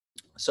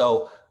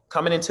So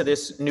coming into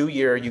this new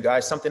year, you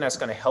guys, something that's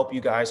going to help you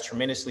guys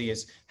tremendously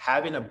is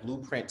having a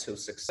blueprint to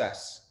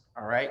success.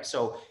 All right.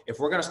 So if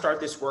we're going to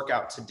start this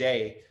workout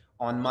today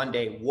on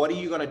Monday, what are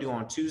you going to do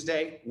on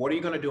Tuesday? What are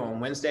you going to do on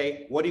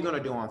Wednesday? What are you going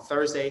to do on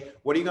Thursday?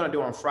 What are you going to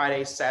do on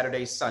Friday,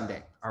 Saturday,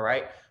 Sunday? All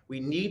right. We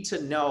need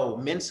to know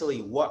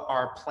mentally what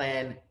our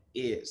plan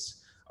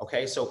is.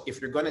 Okay. So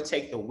if you're going to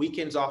take the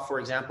weekends off, for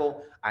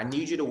example, I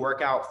need you to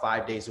work out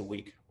 5 days a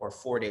week or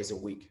 4 days a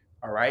week.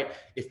 All right.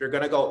 If you're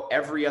going to go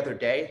every other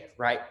day,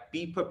 right,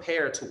 be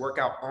prepared to work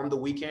out on the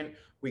weekend,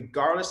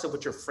 regardless of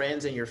what your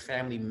friends and your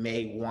family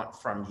may want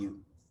from you.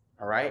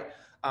 All right.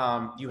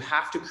 You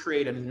have to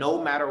create a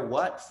no matter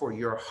what for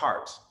your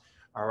heart.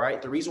 All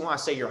right. The reason why I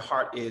say your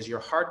heart is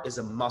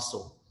a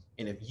muscle.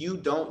 And if you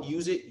don't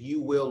use it, you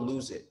will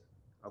lose it.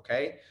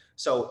 Okay.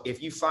 So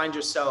if you find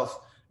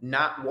yourself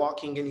not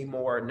walking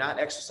anymore, not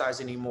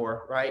exercising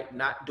anymore, right,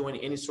 not doing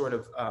any sort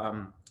of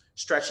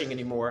stretching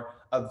anymore,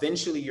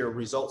 eventually your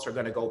results are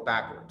going to go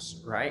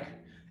backwards, right?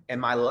 And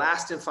my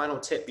last and final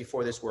tip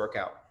before this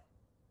workout,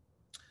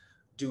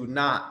 do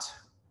not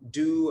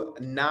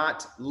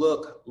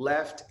look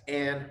left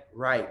and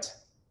right.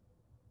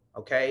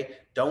 Okay.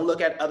 Don't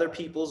look at other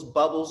people's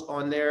bubbles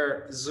on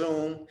their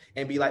Zoom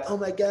and be like, oh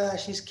my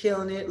gosh, she's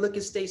killing it. Look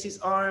at Stacy's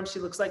arms. She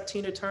looks like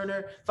Tina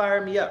Turner.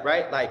 Fire me up,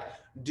 right? Like,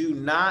 do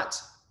not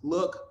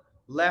look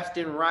left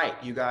and right,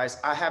 you guys.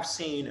 I have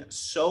seen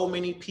so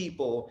many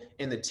people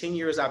in the 10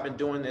 years I've been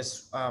doing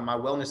this, my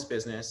wellness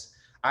business.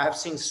 I have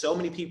seen so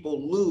many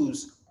people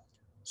lose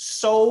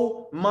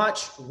so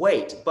much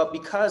weight, but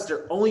because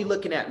they're only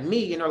looking at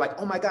me and they're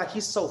like, oh my God,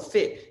 he's so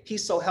fit,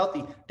 he's so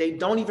healthy, they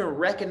don't even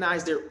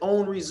recognize their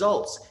own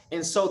results.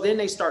 And so then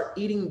they start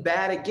eating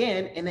bad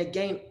again and they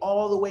gain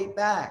all the way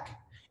back.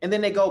 And then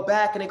they go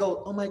back and they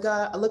go, oh my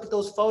God, I look at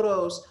those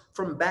photos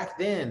from back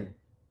then.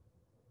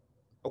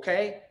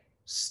 Okay.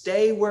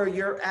 Stay where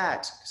you're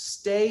at.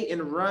 Stay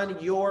and run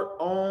your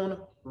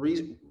own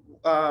race.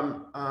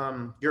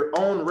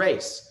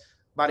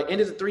 By the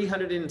end of the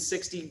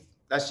 360,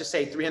 let's just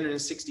say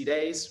 360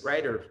 days,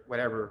 right? Or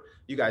whatever,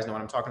 you guys know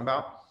what I'm talking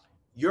about.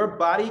 Your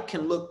body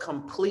can look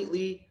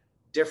completely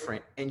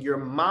different and your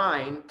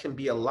mind can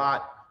be a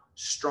lot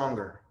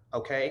stronger.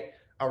 Okay.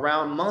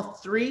 Around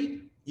month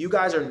 3, you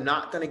guys are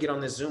not going to get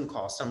on this Zoom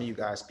call, some of you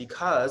guys,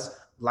 because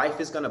life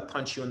is going to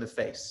punch you in the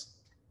face.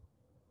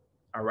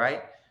 All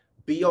right.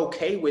 Be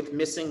okay with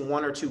missing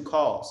 1 or 2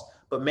 calls,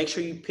 but make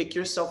sure you pick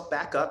yourself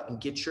back up and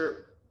get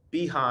your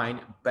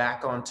behind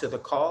back onto the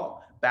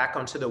call, back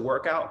onto the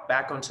workout,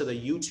 back onto the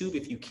YouTube.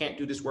 If you can't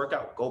do this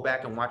workout, go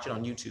back and watch it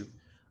on YouTube.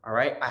 All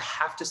right. I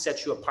have to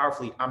set you up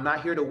powerfully. I'm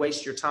not here to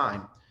waste your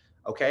time.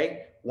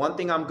 Okay. One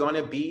thing I'm going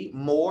to be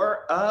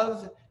more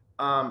of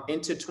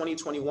into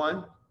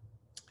 2021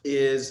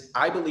 is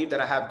I believe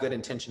that I have good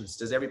intentions.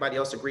 Does everybody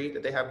else agree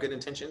that they have good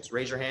intentions?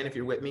 Raise your hand if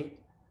you're with me.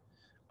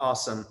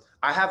 Awesome.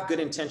 I have good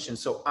intentions.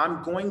 So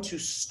I'm going to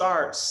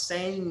start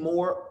saying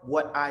more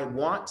what I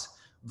want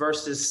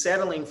versus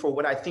settling for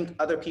what I think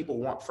other people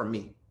want from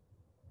me.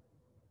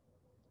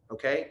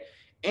 Okay.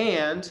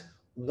 And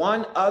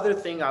one other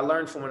thing I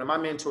learned from one of my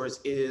mentors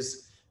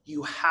is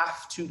you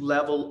have to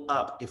level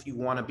up if you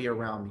want to be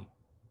around me.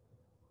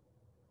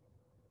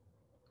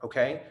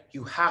 Okay.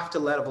 You have to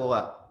level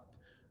up.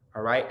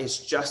 All right. It's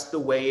just the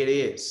way it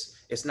is.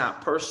 It's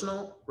not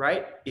personal,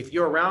 right? If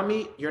you're around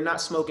me, you're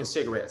not smoking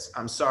cigarettes.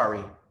 I'm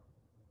sorry.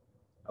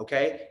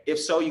 Okay. If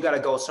so, you got to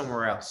go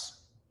somewhere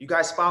else. You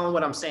guys following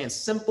what I'm saying?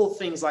 Simple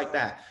things like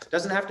that.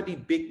 Doesn't have to be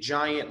big,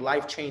 giant,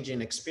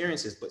 life-changing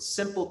experiences, but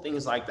simple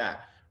things like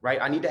that, right?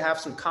 I need to have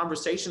some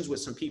conversations with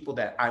some people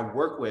that I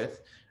work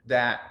with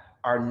that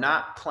are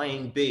not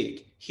playing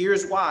big.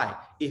 Here's why.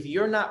 If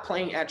you're not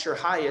playing at your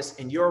highest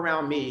and you're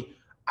around me,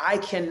 I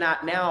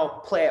cannot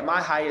now play at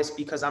my highest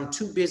because I'm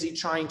too busy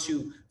trying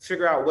to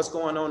figure out what's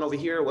going on over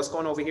here, what's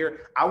going over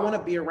here. I want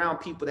to be around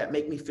people that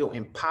make me feel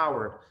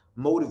empowered,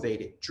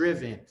 motivated,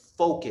 driven,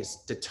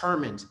 focused,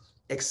 determined,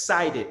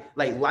 excited,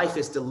 like life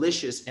is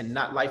delicious and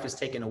not life is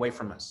taken away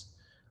from us.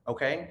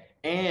 Okay.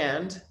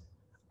 And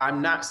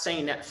I'm not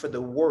saying that for the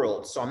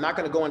world. So I'm not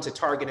going to go into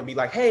Target and be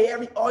like, hey,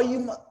 all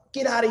you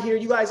get out of here.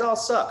 You guys all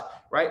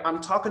suck. Right. I'm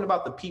talking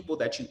about the people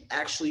that you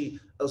actually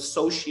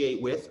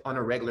associate with on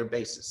a regular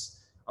basis.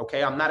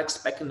 Okay. I'm not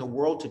expecting the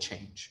world to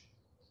change.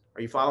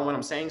 Are you following what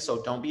I'm saying?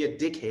 So don't be a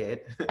dickhead,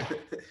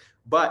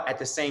 but at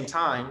the same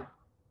time,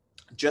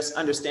 just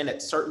understand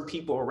that certain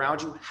people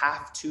around you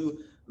have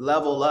to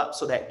level up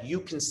so that you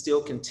can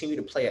still continue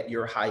to play at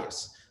your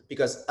highest,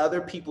 because other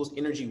people's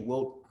energy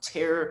will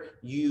tear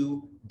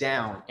you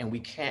down and we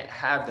can't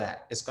have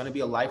that. It's going to be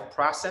a life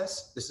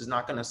process. This is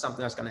not going to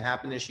something that's going to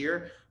happen this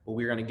year, but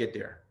we're going to get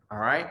there. All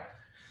right.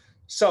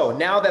 So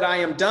now that I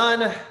am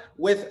done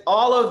with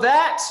all of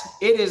that,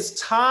 it is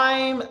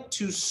time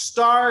to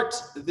start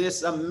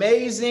this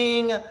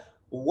amazing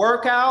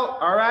workout.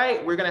 All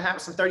right. We're going to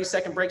have some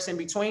 30-second breaks in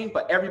between,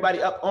 but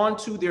everybody up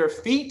onto their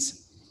feet.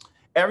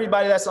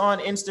 Everybody that's on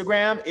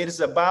Instagram, it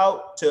is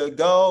about to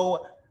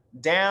go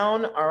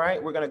down. All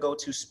right, we're gonna go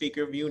to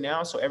speaker view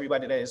now. So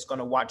everybody that is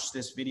gonna watch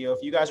this video,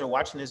 if you guys are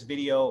watching this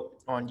video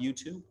on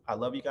YouTube, I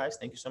love you guys.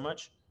 Thank you so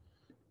much.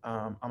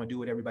 I'm gonna do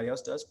what everybody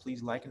else does.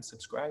 Please like and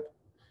subscribe.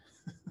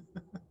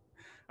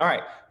 All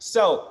right,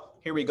 so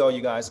here we go,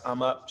 you guys.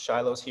 I'm up,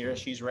 Shiloh's here,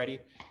 she's ready.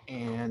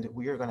 And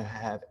we are gonna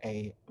have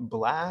a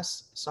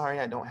blast. Sorry,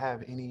 I don't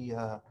have any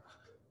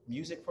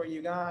music for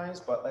you guys,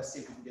 but let's see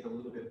if we can get a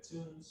little bit of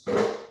tunes.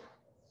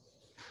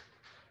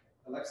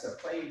 Alexa,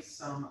 play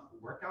some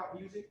workout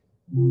music.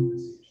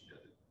 Let's see if she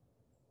does it.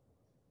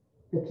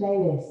 The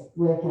playlist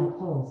Workout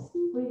Pulse,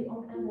 free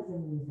on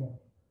Amazon Music.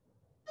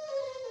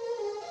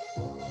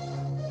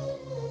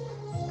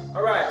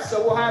 All right,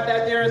 so we'll have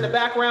that there in the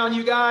background,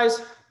 you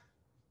guys.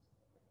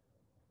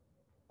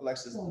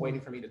 Alexa's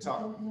waiting for me to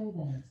talk.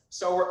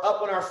 So we're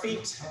up on our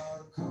feet.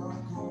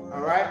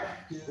 All right,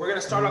 we're gonna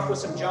start off with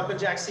some jumping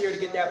jacks here to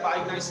get that body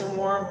nice and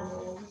warm.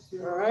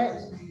 All right.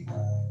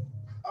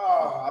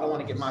 Oh, I don't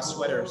want to get my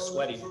sweater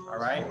sweaty. All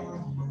right.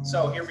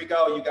 So here we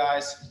go, you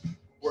guys.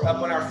 We're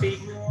up on our feet.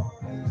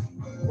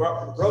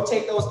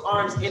 Rotate those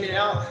arms in and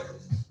out.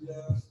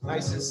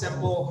 Nice and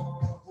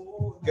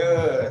simple.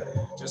 Good.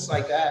 Just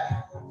like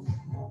that.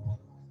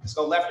 Let's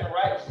go left and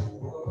right.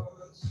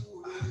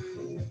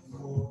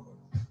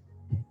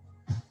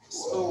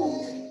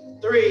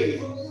 Smooth. 3,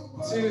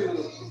 2,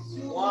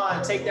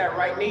 1. Take that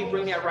right knee.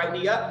 Bring that right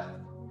knee up.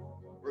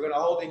 We're going to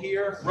hold it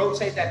here.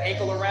 Rotate that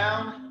ankle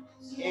around.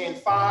 In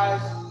 5,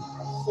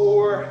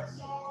 4,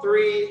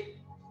 3,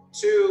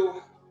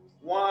 2,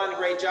 1.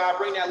 Great job.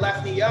 Bring that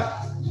left knee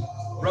up.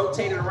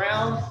 Rotate it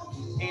around.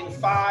 In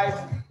 5,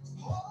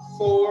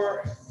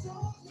 4,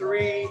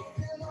 3,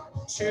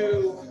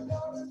 2,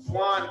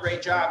 1.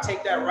 Great job.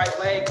 Take that right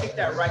leg. Kick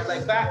that right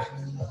leg back.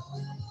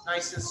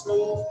 Nice and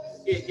smooth.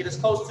 Get as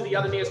close to the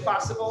other knee as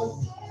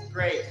possible.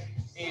 Great.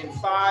 In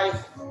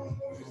 5,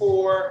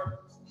 4,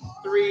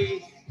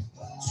 3,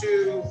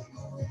 2,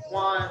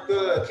 1.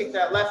 Good. Kick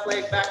that left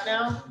leg back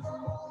now.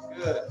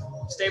 Good.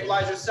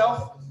 Stabilize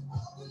yourself.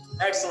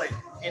 Excellent.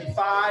 In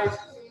 5,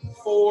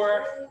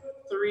 4,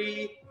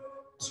 3,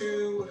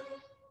 2,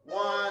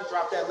 1.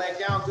 Drop that leg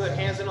down. Good.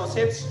 Hands in those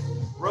hips.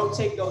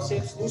 Rotate those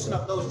hips. Loosen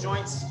up those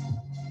joints.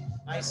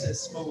 Nice and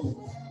smooth.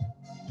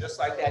 Just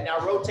like that.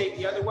 Now rotate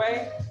the other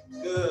way.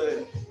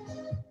 Good.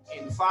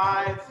 In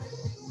 5,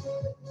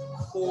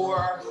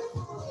 4,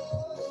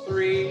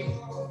 3,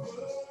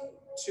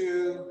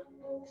 2,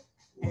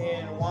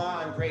 and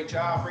 1. Great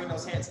job. Bring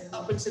those hands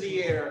up into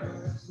the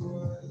air.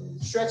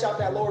 Stretch out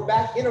that lower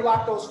back.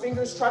 Interlock those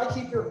fingers. Try to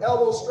keep your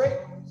elbows straight.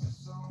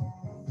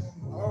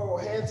 Oh,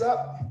 hands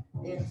up.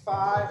 In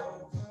 5,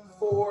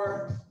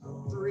 4,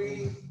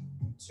 3,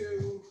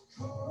 2,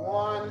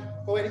 1.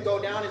 Go ahead and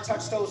go down and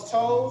touch those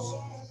toes.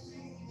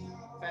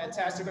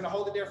 Fantastic. We're going to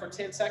hold it there for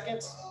 10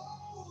 seconds.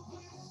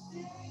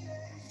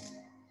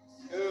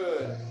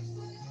 Good.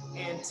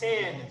 And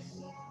 10,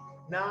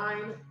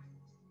 9,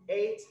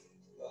 8,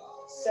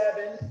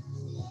 7,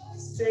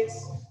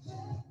 6,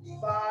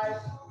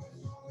 5,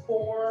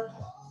 4,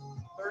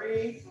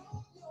 3,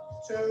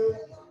 2,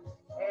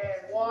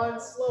 and 1.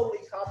 Slowly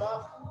come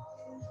up.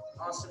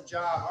 Awesome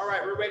job. All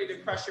right, we're ready to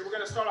crush it. We're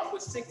going to start off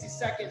with 60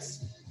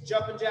 seconds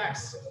jumping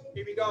jacks.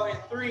 Here we go in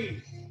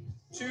 3,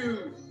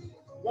 2,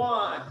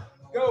 1.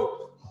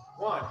 Go.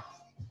 1,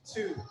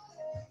 2,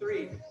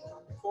 3,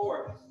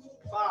 4,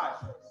 5,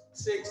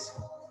 6,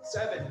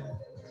 7,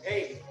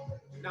 8,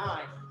 9,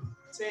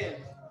 10,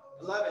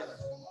 11,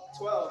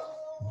 12,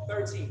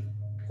 13,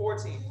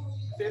 14,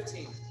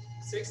 15,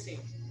 16,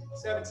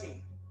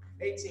 17,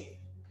 18,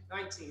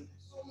 19,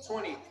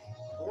 20,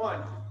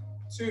 1,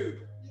 2,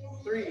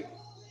 3,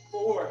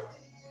 4,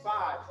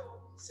 5,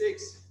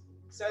 6,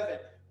 7,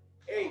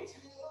 8,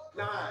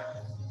 9,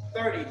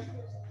 30,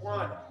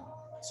 1,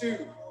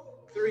 2,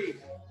 3,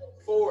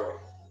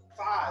 4,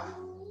 5,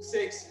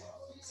 6,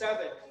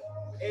 7,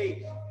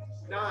 8,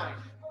 9,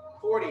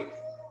 40,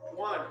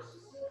 1,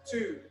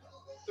 2,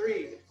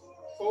 3,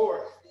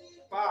 4,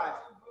 5,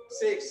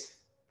 6,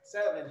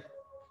 7,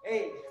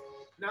 8,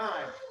 9,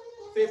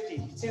 50.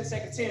 10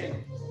 seconds.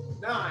 10,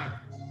 9,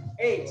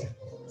 8,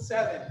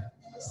 7,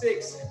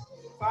 6,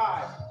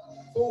 5,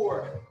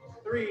 4,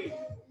 3,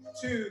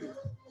 2,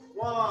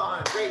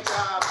 1. Great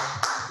job.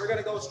 We're going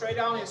to go straight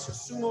down into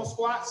sumo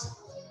squats.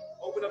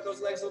 Open up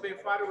those legs a little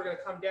bit wider. We're going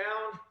to come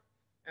down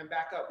and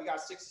back up. We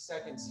got 60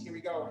 seconds. Here we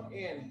go.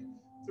 In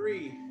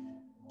 3,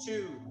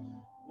 2,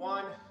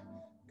 1,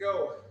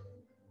 go.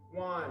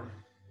 1,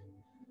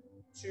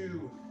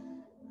 2,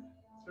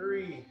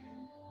 3,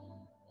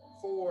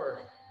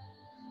 4,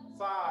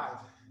 5,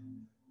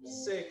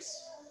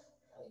 6,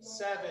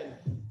 7,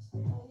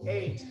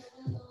 8,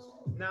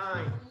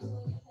 9,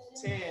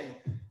 10,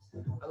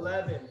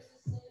 11,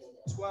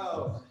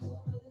 12,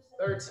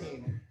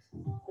 13,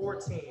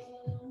 14,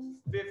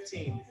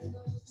 15,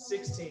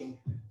 16,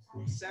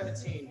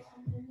 17,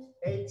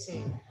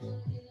 18,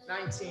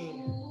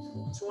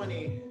 19,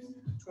 20,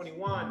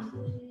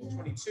 21,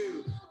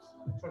 22,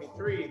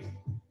 23,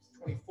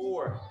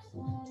 24,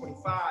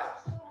 25,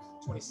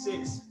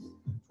 26,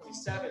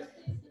 27,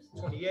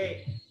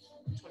 28,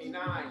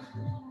 29,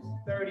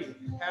 30,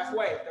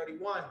 halfway,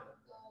 31,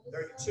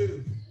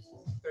 32,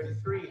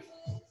 33,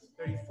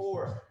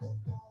 34,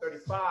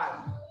 35,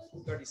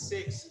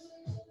 36,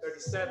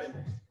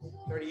 37,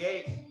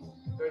 38,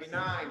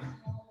 39,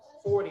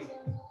 40,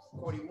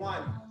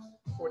 41,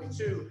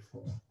 42,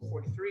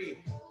 43,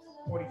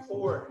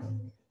 44,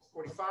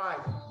 45,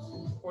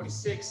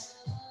 46,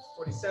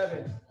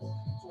 47,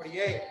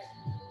 48,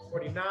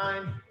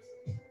 49,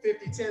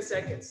 50, 10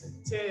 seconds,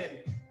 10,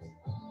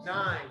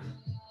 9,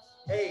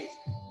 8,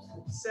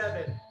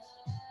 7,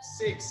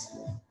 6,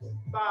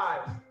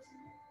 5,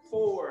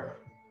 4,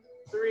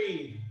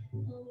 3,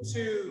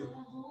 2,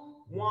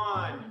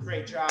 1.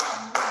 Great job.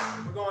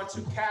 We're going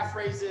to calf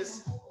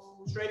raises,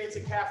 straight into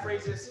calf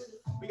raises.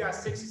 We got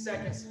 60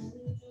 seconds.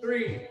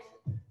 3,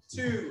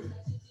 2,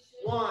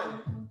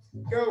 1,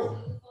 go.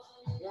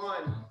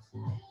 1,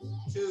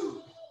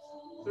 2,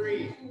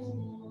 3,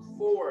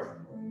 4,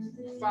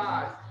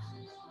 5,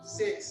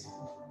 6,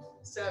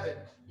 7,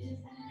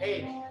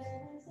 8,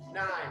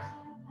 9,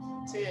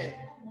 10,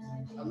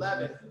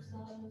 11,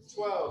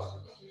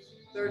 12,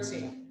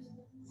 13,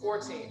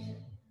 14,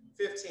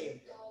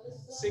 15,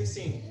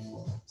 16,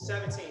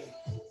 17,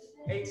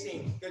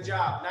 18, good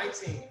job,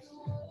 19,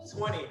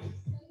 20,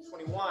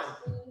 21,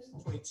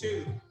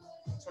 22,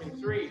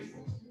 23,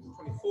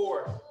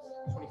 24,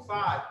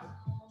 25,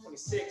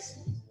 26,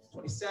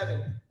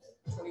 27,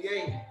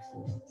 28,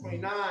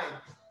 29,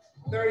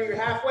 30, you're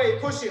halfway,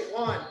 push it,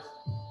 1,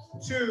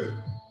 2,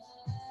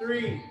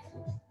 3,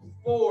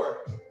 4,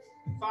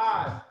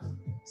 5,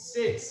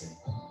 6,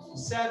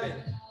 7,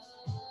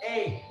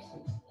 8,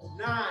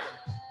 9,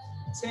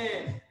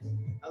 10,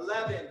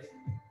 11,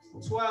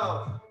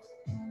 12,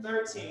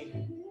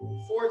 13,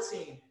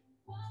 14,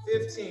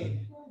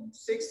 15,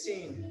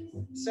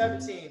 16,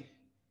 17,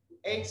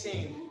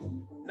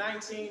 18,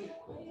 19,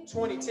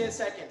 20, 10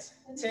 seconds,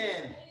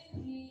 10,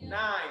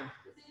 9,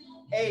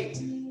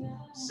 8,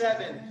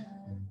 7,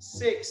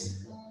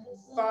 6,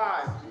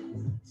 5,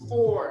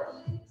 4,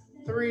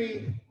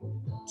 3,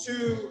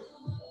 2,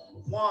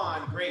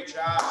 1. Great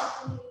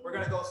job. We're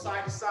gonna go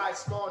side to side,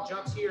 small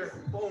jumps here.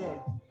 Boom,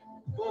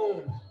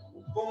 boom,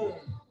 boom,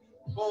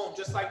 boom.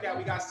 Just like that.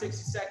 We got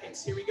 60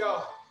 seconds. Here we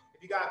go.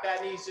 If you got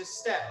bad knees, just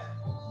step,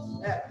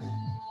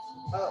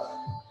 up,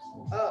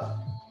 up,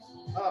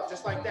 up,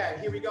 just like that.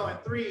 Here we go in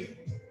 3,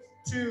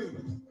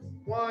 2,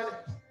 1,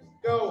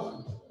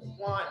 go.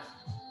 1,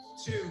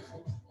 2,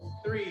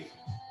 3,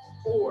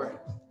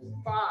 4,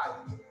 5,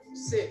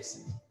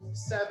 6,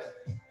 7,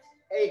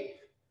 8,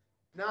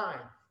 9,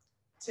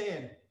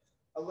 10,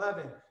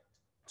 11,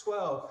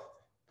 12,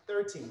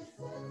 13,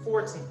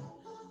 14,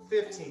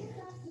 15,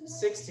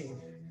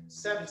 16,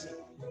 17,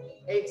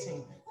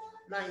 18,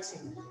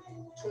 19,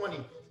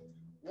 20,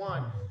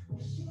 1,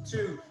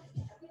 2,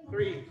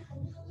 3,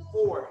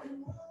 4,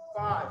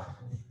 5,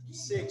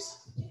 6,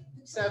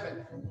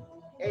 7,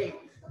 8,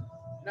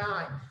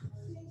 9,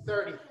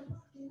 30,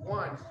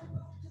 1,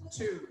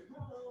 2,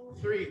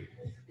 3,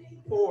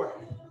 4,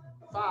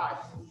 5,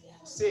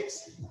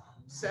 6,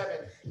 7,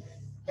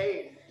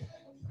 8,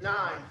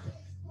 9,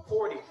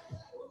 40,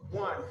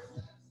 1,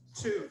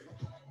 2,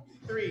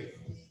 3,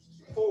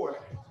 4,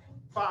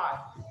 5,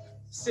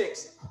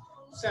 6,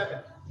 7,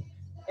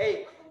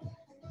 8,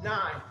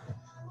 9,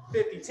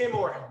 50, 10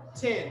 more,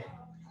 10,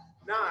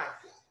 9,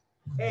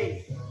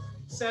 8,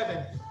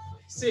 7,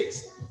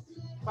 6,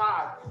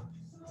 5,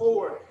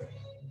 4,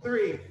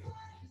 3,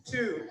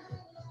 2,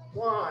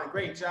 1.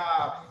 Great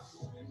job.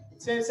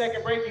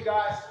 10-second break, you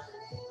guys.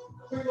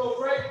 Quick little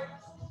break.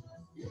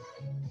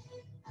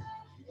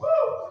 Woo!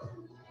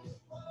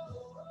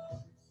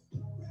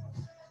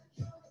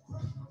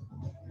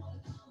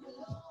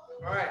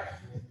 All right.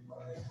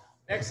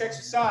 Next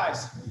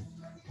exercise.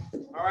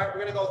 All right, we're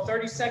gonna go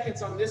 30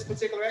 seconds on this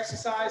particular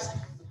exercise,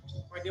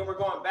 and then we're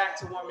going back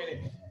to 1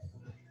 minute.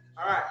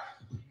 All right.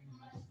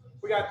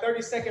 We got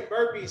 30-second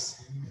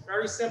burpees.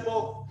 Very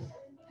simple.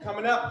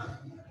 Coming up,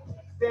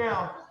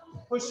 down,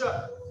 push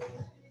up,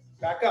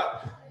 back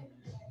up.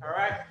 All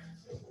right.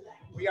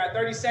 We got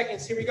 30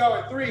 seconds. Here we go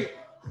in 3,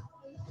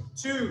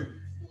 2,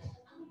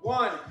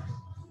 1,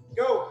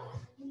 go.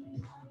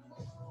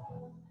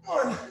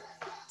 1,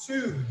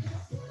 2,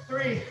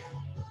 3,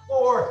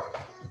 4,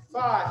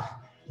 5,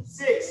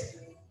 6,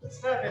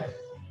 7,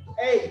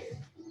 8,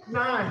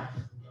 9,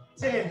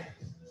 10,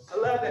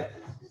 11,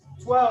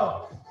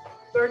 12,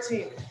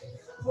 13,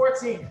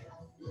 14,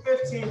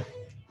 15,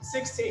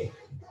 16,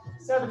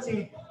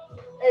 17,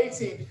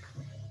 18,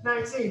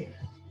 19,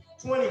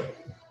 20,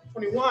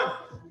 21,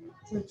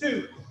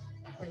 22,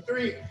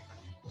 23,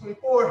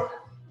 24,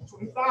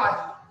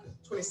 25,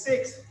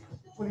 26,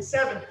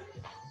 27,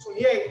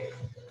 28,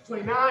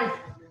 29,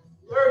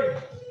 30.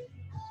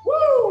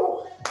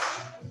 Woo!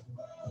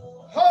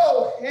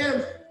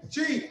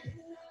 OMG.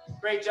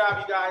 Great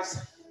job, you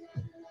guys.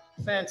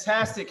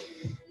 Fantastic.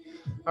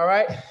 All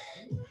right.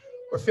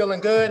 We're feeling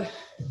good.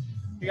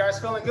 You guys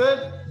feeling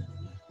good?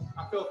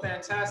 I feel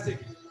fantastic.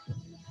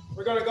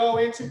 We're going to go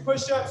into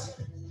push-ups.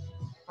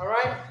 All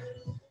right.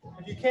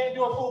 If you can't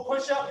do a full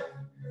push-up,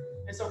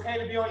 it's okay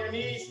to be on your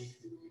knees.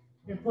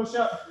 and push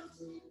up,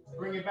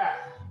 bring it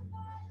back.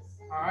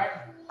 All right.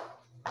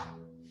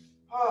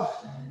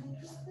 Oh,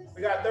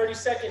 we got 30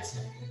 seconds.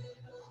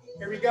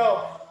 Here we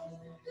go.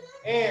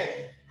 And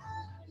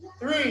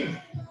 3,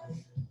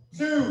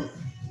 2,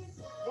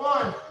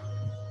 1,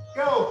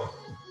 go.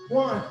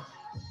 1,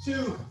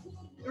 2,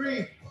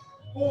 3,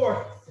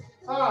 4,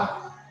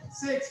 5,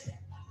 6,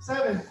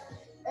 7,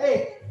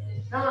 8,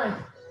 9,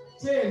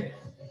 10,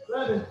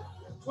 11,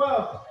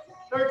 12,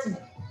 13,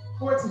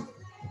 14,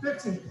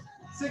 15,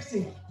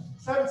 16,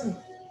 17,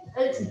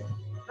 18,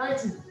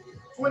 19,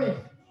 20,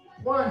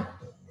 1,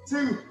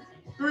 2,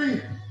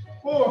 3,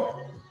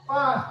 4,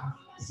 5,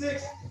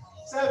 6,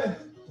 7,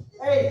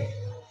 8,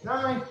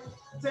 9,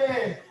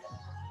 10.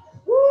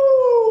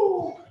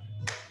 Woo!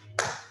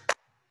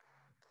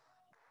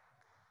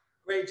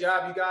 Great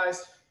job, you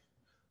guys.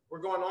 We're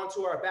going on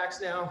to our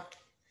backs now.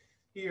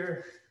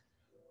 Here,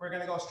 we're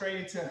gonna go straight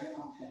into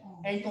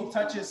ankle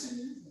touches.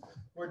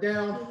 We're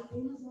down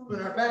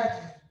on our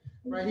back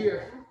right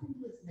here,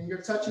 and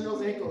you're touching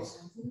those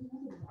ankles.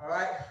 All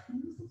right,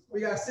 we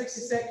got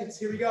 60 seconds.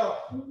 Here we go.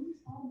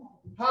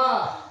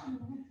 Ha,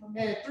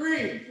 and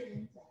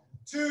 3,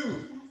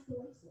 2,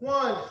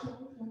 1,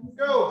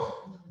 go.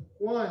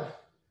 1,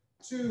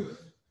 2,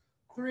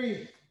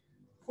 3,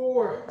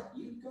 4,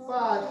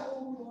 5,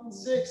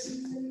 6,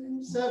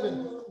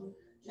 7,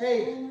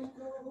 8,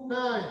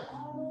 9,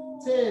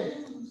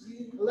 10,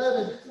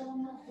 11,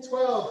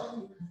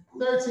 12,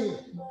 13,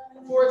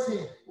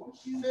 14,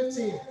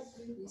 15,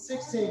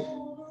 16,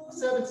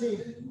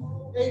 17,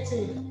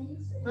 18,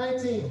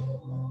 19,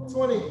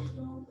 20,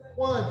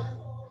 1,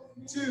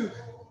 2,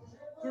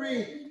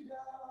 3,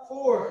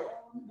 4,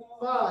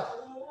 5,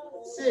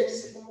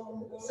 6,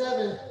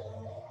 7,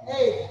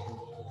 8,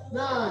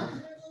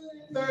 9,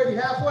 30,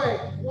 halfway.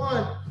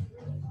 1,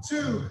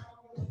 2,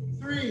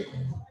 3,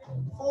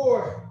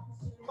 4,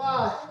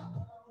 5,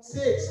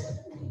 6,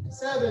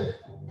 7,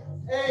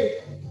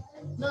 8,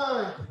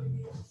 9,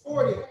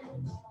 40.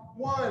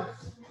 1,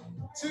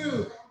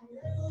 2,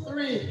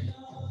 3,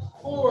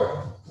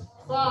 4,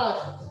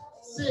 5,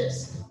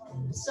 6,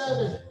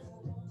 7,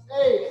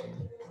 8,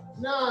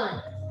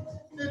 9,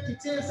 50,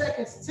 10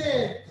 seconds.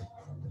 10,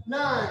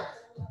 9,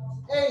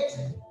 8,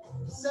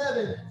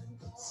 7,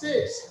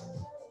 6,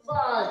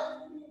 5,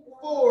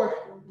 4,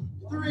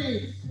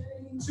 3,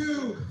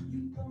 2,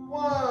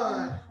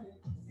 1.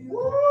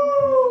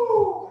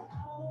 Woo!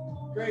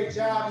 Great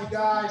job, you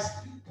guys.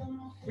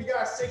 We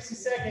got 60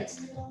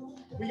 seconds.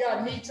 We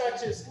got knee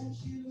touches.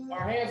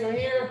 Our hands are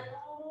here.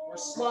 We're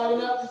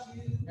sliding up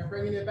and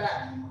bringing it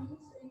back.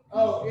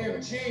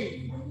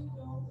 OMG.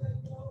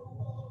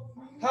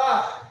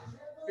 Ha.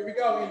 Here we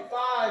go in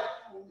 5,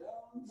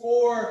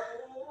 4,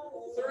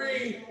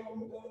 3,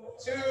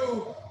 2,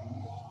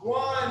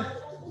 1.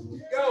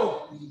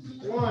 Go.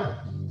 1,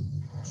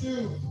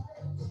 2,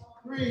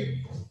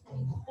 3,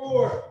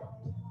 4,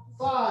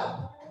 5,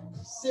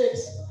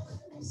 6,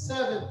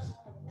 7,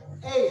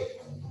 8,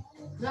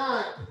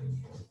 9,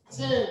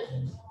 10,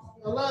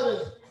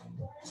 11,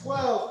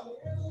 12,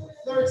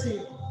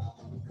 13,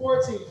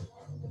 14,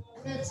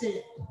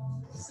 15,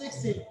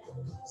 16,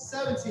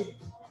 17,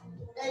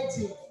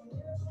 18,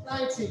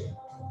 19,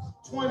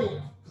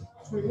 20,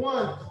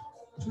 21,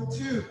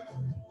 22,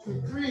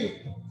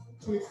 23,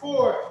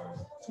 24,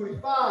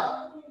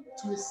 25,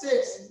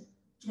 26,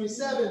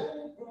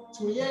 27,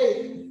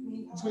 28,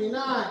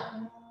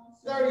 29,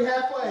 30,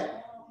 halfway.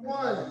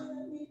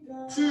 1,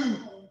 2,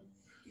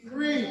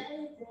 3,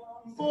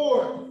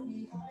 4,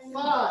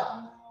 5,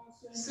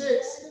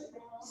 6,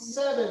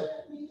 7,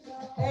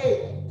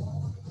 8,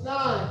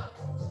 9,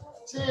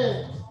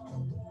 10,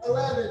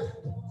 11,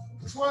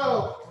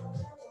 12,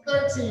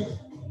 13,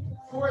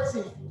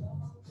 14,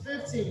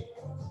 15,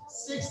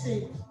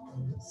 16,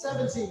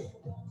 17,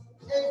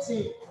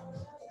 18,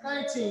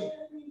 19,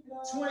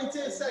 20,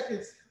 10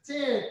 seconds.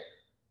 10,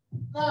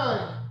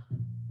 9,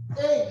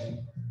 8,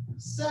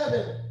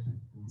 7,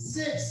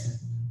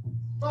 6,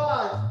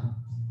 5,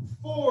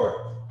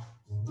 4,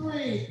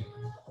 3,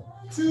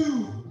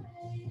 2,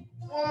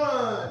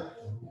 1.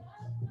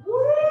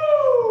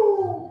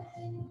 Woo!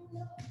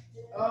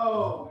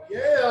 Oh,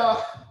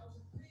 yeah.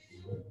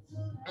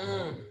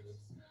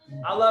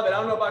 I love it. I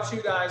don't know about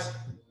you guys.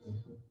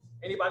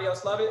 Anybody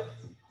else love it?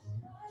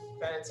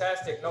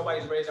 Fantastic.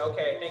 Nobody's raised.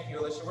 Okay, thank you,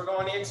 Alicia. We're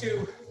going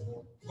into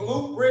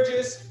glute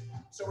bridges.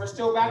 So we're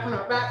still back on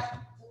our back.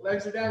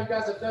 Legs are down. You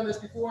guys have done this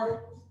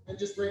before. And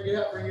just bring it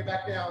up, bring it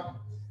back down.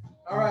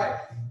 All right.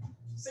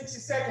 60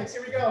 seconds.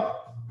 Here we go.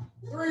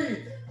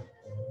 3,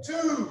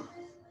 2,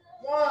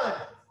 1.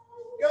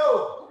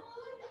 Go.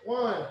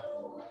 1,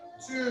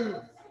 2,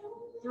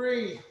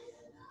 3,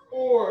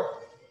 4,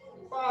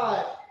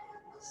 5,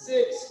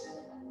 6,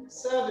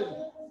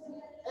 7,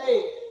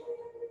 8,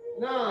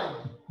 9,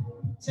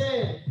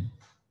 10,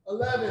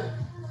 11,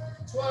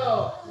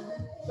 12,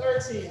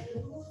 13,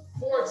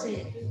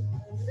 14,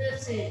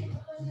 15,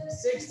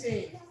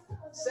 16,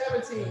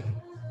 17,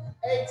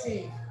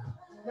 18,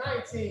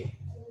 19,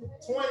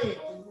 20,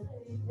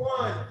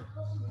 1,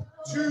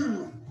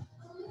 2,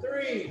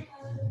 3,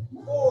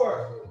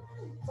 4,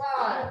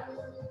 5,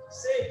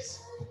 6,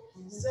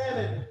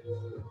 7,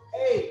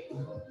 8,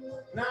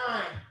 9,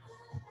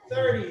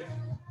 30,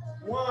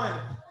 1,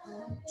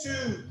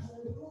 2,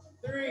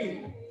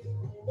 3,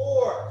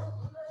 4,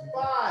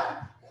 5,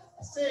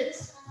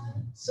 6,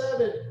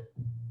 7,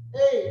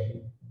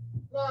 8,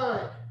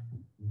 9,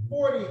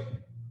 40,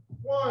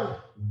 1,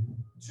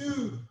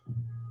 2,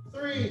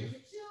 3,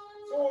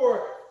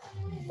 4,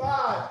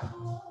 5,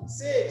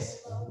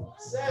 6,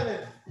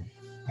 7,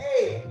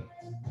 8,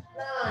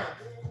 9,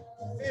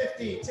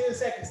 50, 10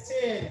 seconds,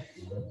 10,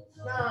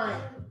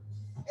 9,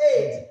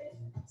 8,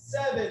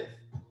 7,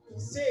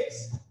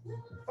 6,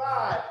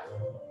 5,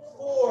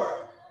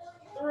 4,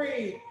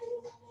 3,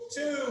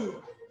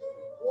 2,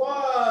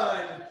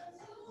 1.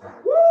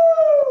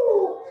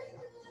 Woo!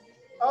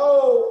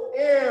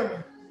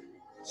 OMG!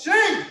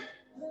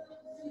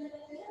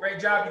 Great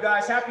job, you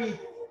guys. Happy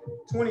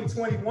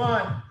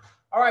 2021.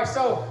 All right,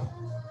 so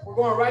we're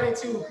going right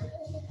into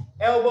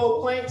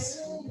elbow planks.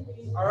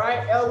 All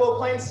right, elbow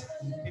planks.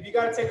 If you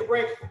got to take a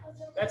break,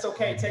 that's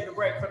okay. Take a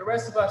break. For the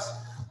rest of us,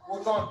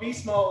 we're going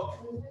beast mode.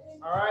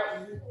 All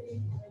right.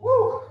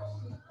 Woo!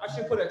 I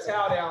should put a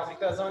towel down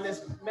because on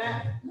this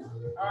mat,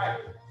 all right,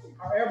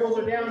 our elbows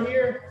are down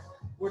here.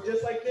 We're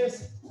just like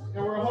this,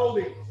 and we're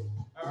holding.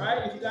 All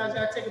right. If you guys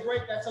got to take a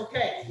break, that's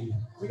okay.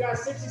 We got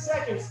 60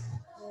 seconds.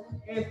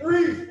 And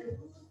 3,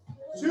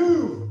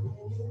 2,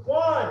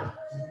 1,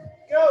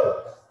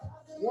 go.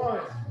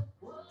 1,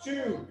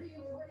 2,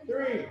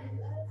 3,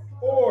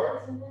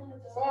 4,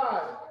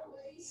 5,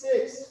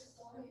 6,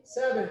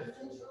 7,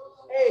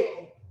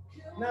 8,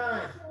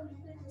 9,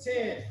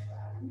 10,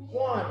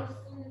 1,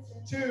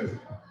 2,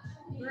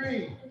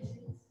 3,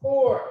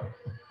 4,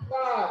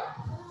 5,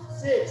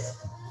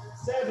 6,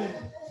 7,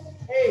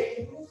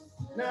 8,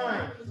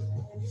 9,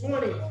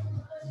 20,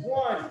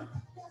 1,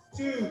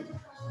 2,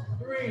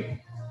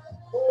 3,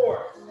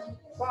 4,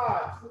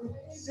 5,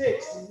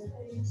 6,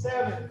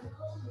 7,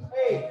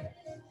 8,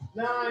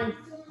 9,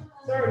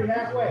 30,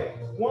 halfway.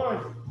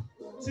 1,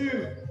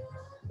 2,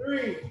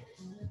 3,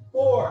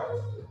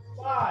 4,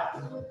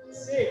 5,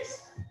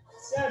 6,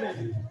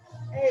 7,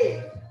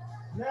 8,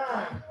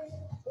 9,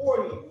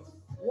 40,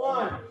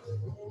 1,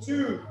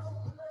 2,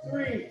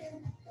 3,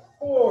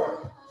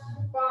 4,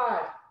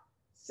 5,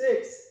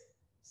 6,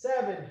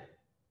 7,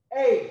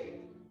 8,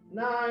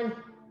 9,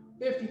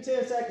 50,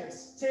 10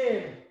 seconds.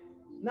 10,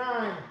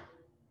 9,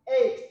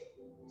 8,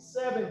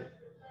 7,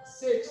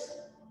 6,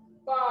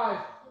 5,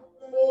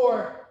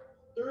 4,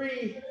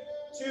 3,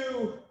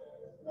 2,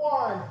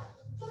 1.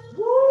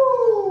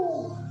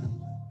 Woo!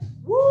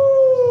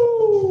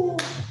 Woo!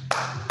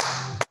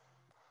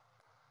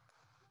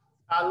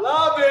 I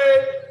love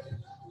it.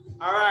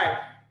 All right.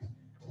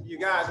 You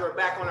guys, we're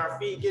back on our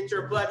feet. Get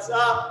your butts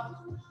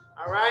up.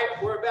 All right.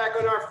 We're back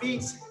on our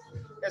feet.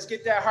 Let's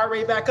get that heart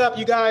rate back up,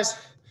 you guys.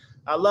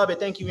 I love it.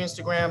 Thank you,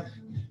 Instagram.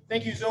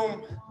 Thank you,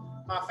 Zoom.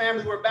 My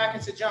family, we're back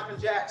into jumping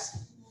jacks.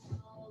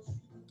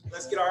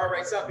 Let's get our heart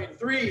rates up in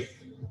 3,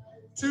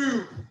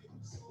 2,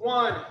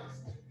 1,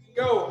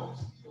 go.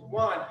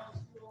 1,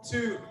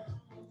 2,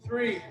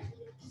 3,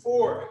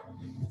 4,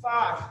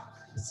 5,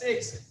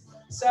 6,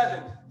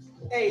 7,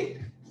 8,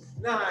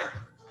 9,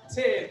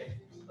 10,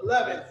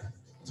 11,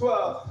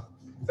 12,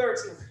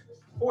 13,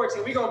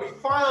 14. We're going to be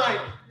fine.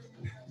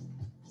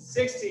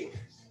 16,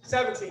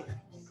 17,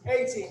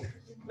 18,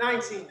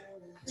 19,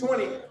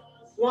 20,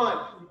 1,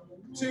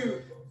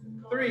 2,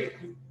 3,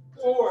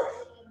 4,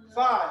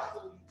 5,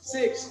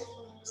 6,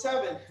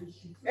 7,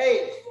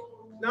 8,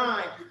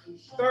 9,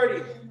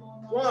 30,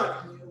 1,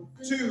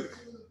 2,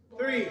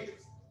 3,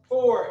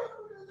 4,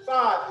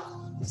 5,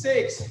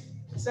 6,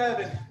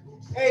 7,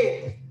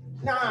 8,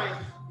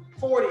 9,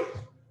 40,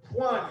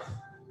 1,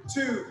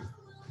 2,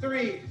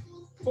 3,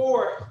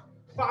 4,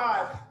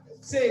 5,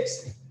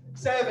 6,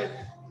 7,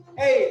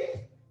 8,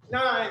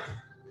 9,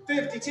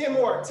 50, 10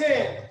 more,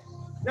 10,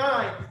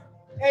 9,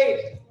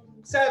 8,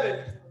 7,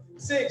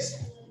 6,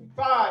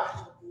 5,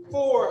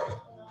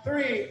 4,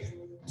 3,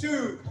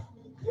 2,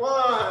 1.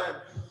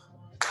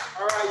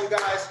 All right, you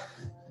guys.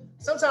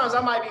 Sometimes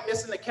I might be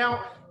missing the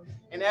count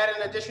and add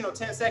an additional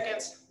 10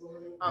 seconds.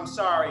 I'm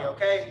sorry,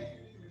 okay?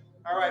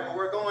 All right, but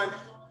we're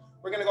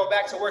gonna go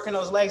back to working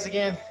those legs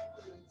again.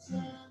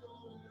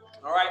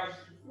 All right,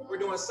 we're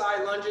doing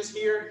side lunges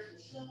here.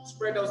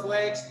 Spread those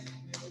legs,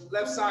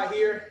 left side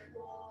here.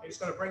 You're just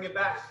gonna bring it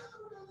back,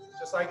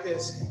 just like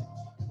this.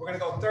 We're gonna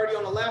go 30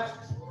 on the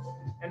left,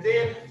 and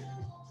then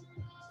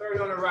 30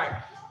 on the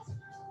right.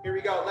 Here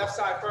we go, left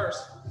side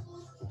first.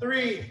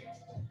 3,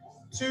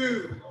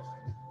 2,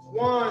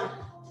 1,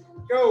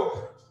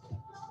 go.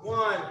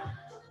 1,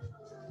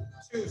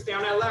 2, stay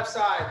on that left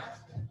side.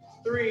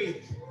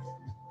 3,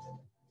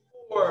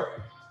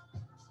 4,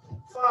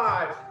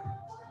 5,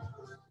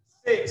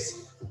 6,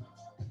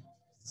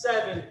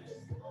 7,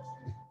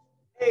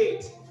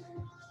 8,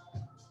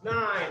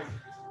 9,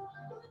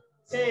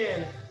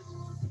 10,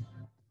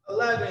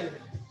 11,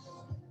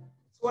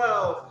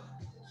 12,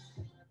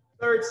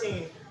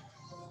 13,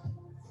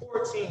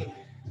 14,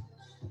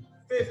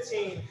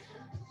 15,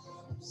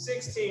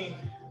 16,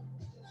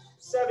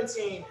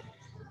 17,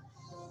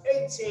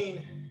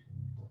 18,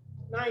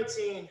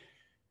 19,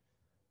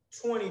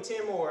 20,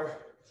 10 more.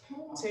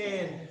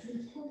 10,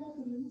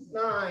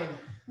 9,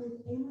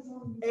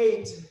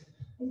 8,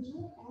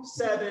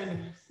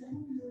 7,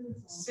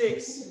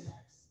 6,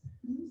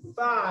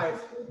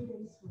 5,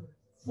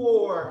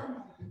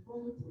 4,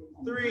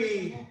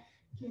 3,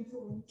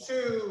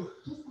 2,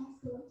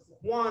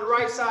 1.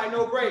 Right side,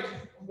 no break.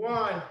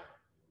 1,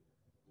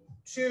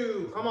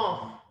 2, come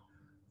on.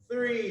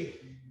 3,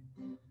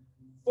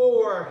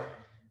 4,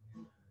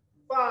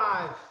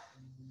 5,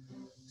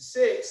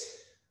 6,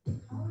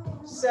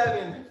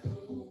 7,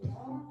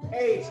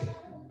 8,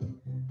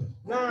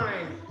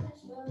 9,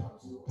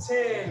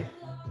 10,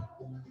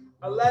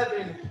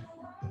 11,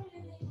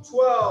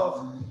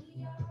 12,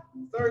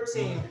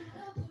 13,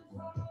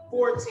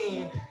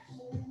 14,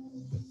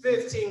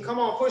 15. Come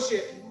on, push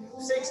it.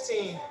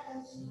 16,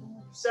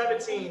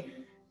 17,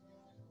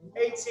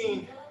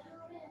 18,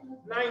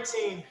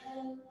 19,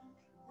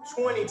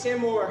 20. 10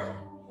 more.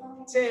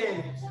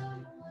 10,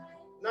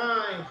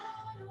 9,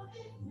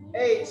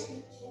 8,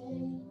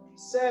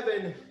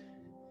 7,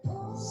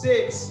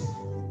 6,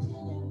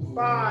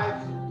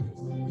 5,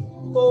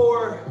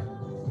 4,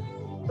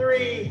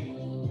 3,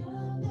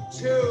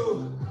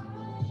 2,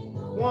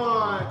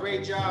 1.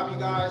 Great job, you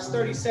guys.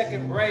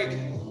 30-second break.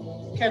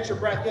 Catch your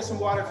breath. Get some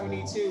water if you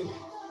need to.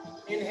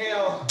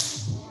 Inhale.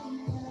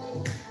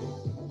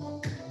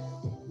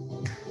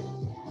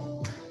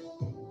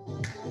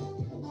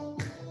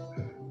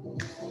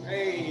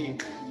 Hey.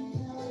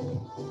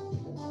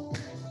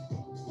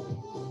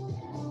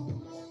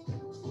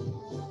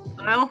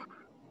 Kyle?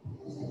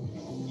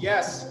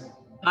 Yes.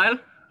 Kyle?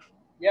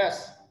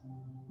 Yes.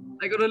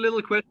 I got a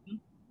little question.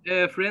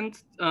 A friend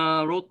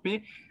wrote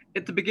me.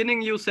 At the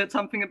beginning, you said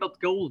something about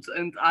goals,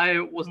 and I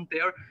wasn't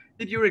there.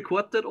 Did you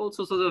record that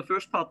also? So the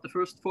first part, the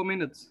first 4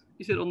 minutes,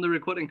 is it on the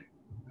recording?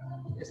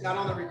 It's not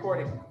on the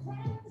recording.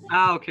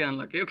 Ah, okay,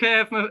 unlucky.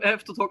 Okay, I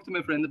have to talk to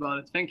my friend about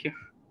it. Thank you.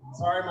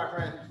 Sorry, my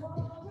friend.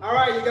 All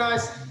right, you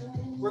guys.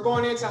 We're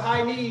going into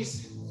high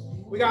knees.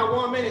 We got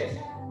 1 minute.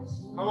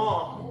 Come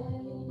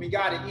on. We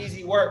got it.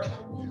 Easy work.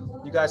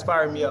 You guys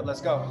fired me up.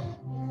 Let's go.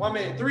 1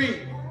 minute.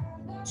 3,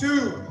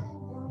 2,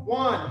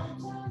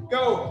 1.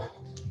 Go.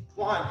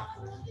 1,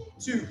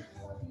 2,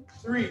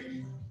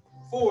 3,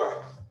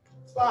 4,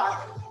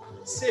 5,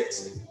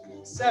 6,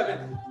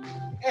 7,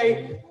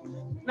 8,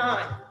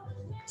 9,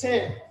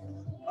 10,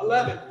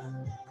 11,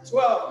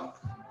 12,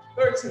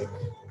 13,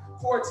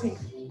 14,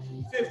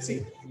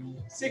 15,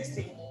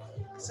 16,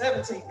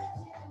 17,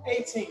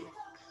 18,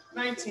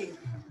 19,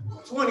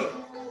 20,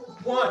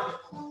 1,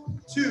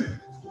 2,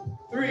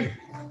 3,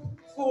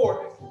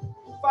 4,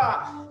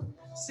 5,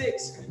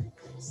 6,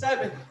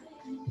 7,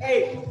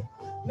 8,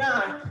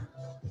 9,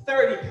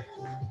 30,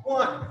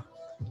 1,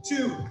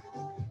 2,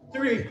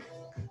 3,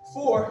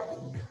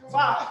 4,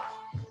 5,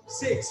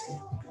 6,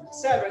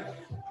 7,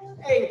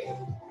 8,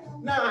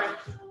 9,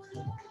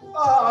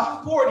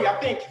 40, I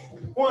think.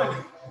 1,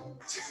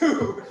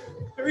 2,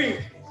 3,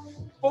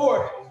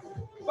 4,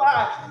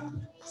 5,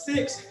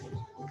 6,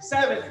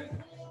 7,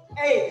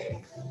 8,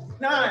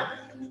 9,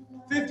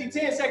 50,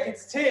 10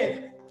 seconds.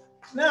 10,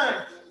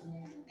 9,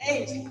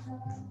 8,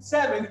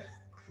 7,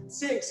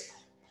 6,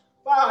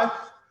 5,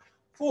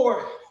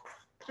 4,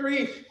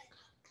 3,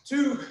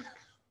 2,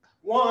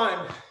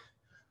 1.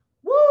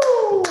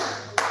 Woo!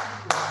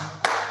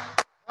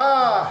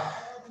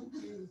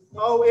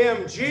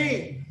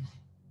 OMG.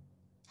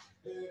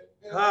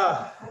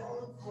 How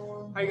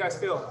you guys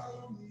feel?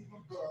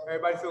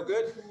 Everybody feel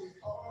good?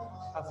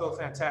 I feel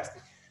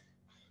fantastic.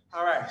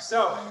 All right,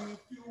 so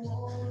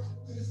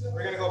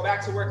we're gonna go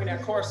back to working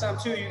that core some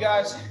too, you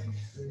guys.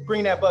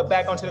 Bring that butt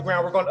back onto the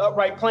ground. We're going to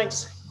upright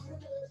planks.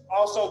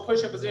 Also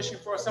push-up position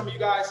for some of you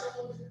guys.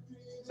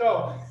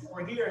 So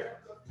we're here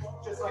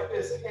just like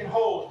this and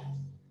hold.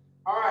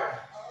 All right,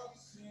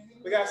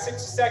 we got 60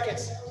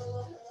 seconds.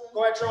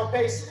 Go at your own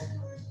pace,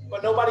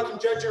 but nobody can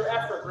judge your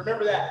effort.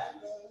 Remember that.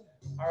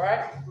 All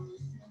right,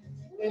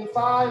 in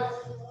 5,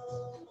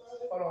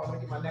 hold on, let me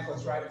get my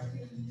necklace right.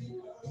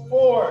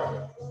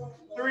 4,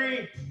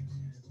 3,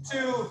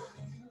 2,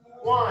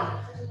 1,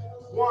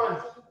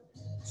 1,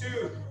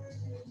 2,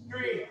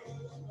 3,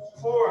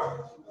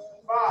 4,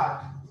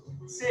 5,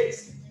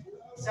 6,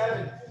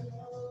 7,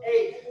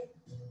 8,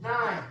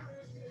 9,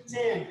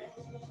 10,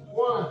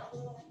 1,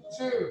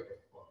 2,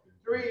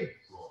 3,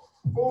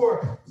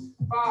 4,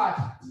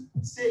 5,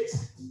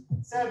 6,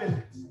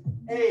 7,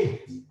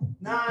 8,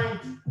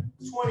 9,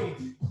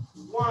 20,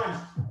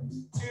 1,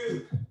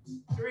 2,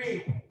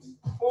 3,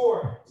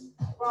 4,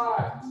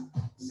 5,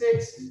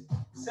 6,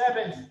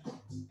 7,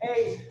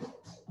 8,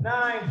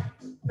 9,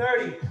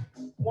 30,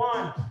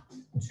 1,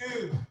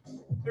 2,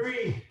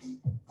 3,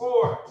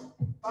 4,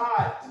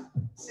 5,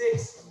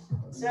 6,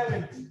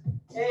 7,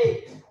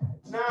 8,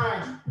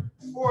 9,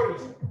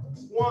 40,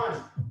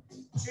 1,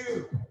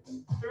 2,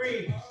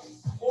 3,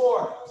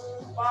 4,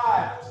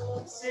 5,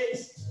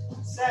 6,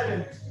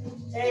 7,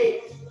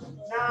 8,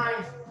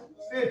 9,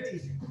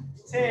 50,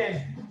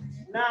 10,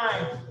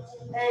 9,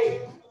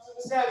 8,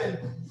 7,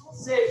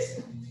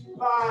 6,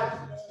 5,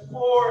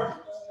 4,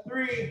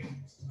 3,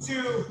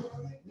 2,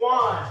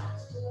 1.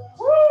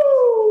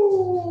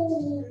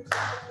 Woo!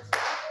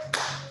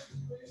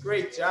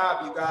 Great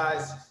job, you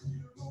guys.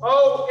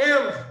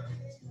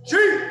 OMG!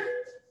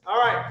 All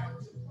right.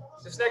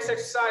 This next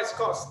exercise is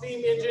called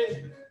steam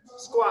engine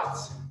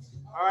squats.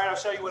 All right, I'll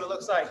show you what it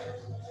looks like.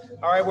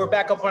 All right, we're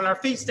back up on our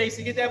feet.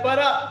 Stacy, get that butt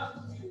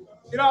up.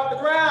 Get off the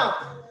ground.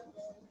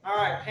 All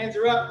right, hands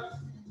are up.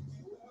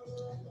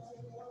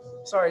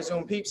 Sorry,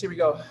 Zoom peeps, here we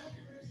go.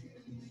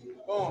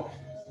 Boom.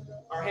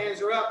 Our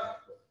hands are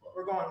up.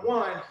 We're going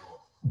 1,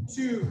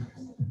 2,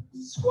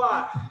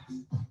 squat.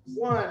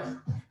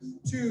 1,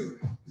 2,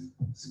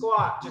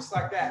 squat, just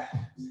like that.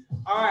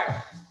 All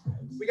right,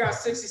 we got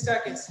 60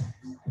 seconds.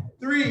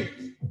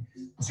 3,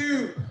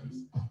 2,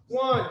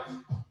 1,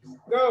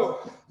 go.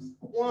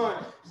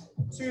 1,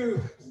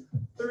 2,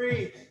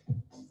 3,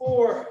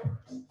 4,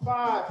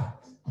 5,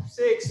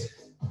 6,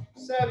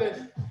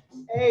 7,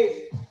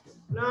 8,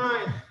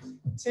 9,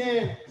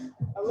 10,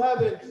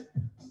 11,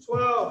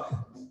 12,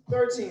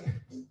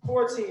 13,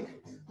 14,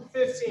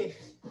 15,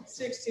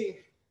 16,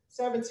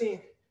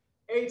 17,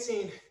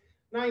 18,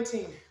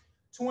 19,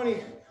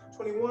 20,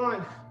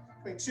 21,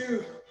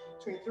 22,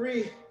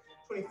 23,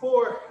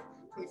 24,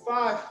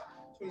 25,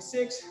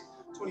 26,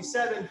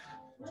 27,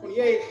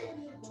 28,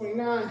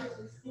 29,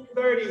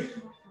 30,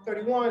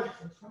 31,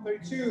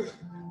 32,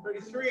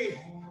 33,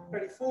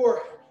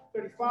 34,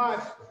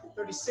 35,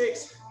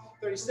 36,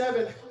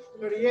 37,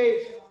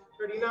 38,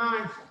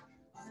 39,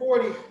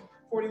 40,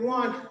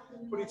 41,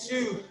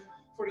 42,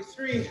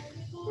 43,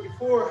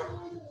 44,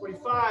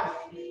 45,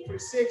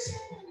 46,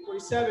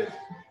 47,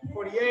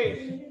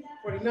 48,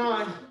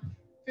 49,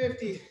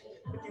 50,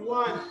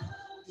 51,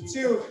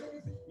 52,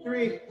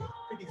 53,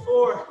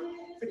 54,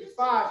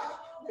 55,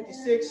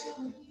 56,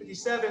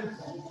 57,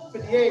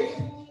 58,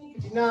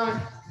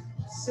 59,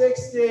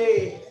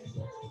 60.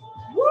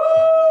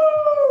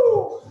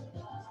 Woo!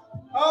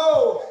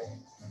 OMG!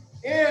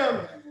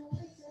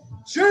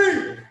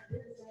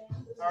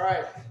 All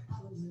right.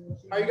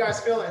 How you guys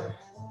feeling?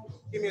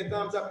 Give me a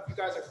thumbs up if you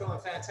guys are feeling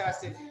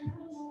fantastic.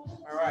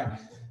 All right.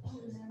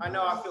 I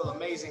know I feel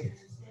amazing.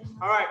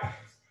 All right.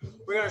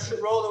 We're going to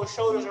roll those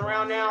shoulders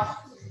around now.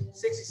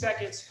 60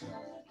 seconds.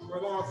 We're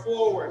going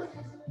forward.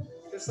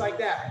 Just like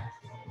that.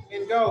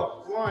 And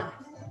go. 1,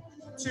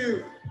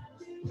 2,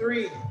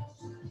 3,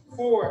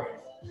 4,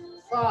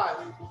 5,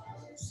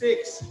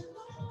 6,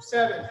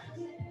 7,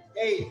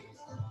 8,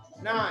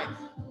 9,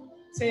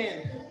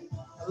 10,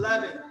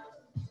 11,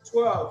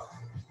 12,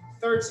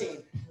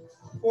 13,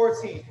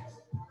 14,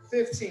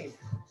 15,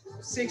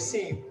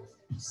 16,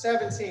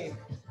 17,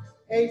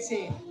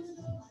 18,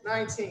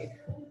 19,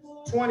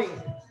 20,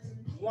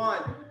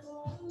 1,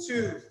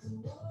 2,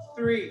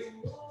 3,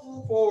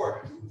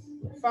 4,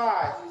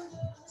 5,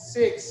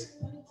 6,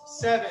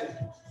 7,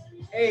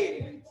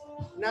 8,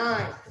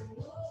 9,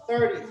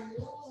 30,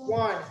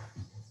 1,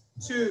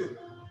 2,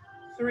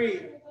 3,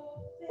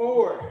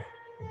 4,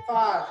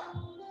 5,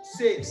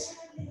 6,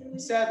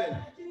 7,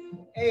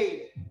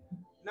 8,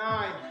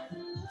 9,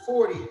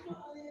 40,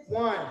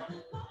 1,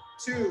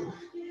 2,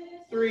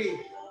 3,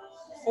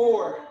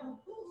 4,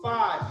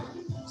 5,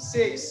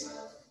 6,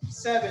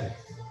 7,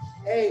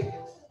 8,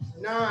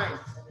 9,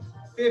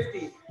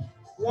 50,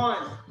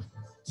 1,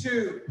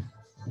 2,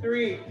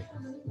 3,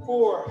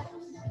 4,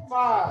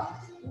 5,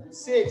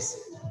 6,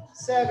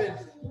 7,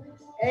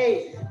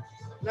 8,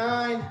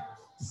 9,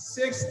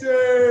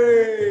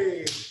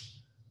 60.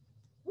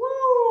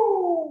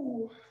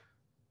 Woo!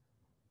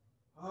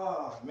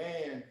 Oh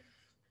man.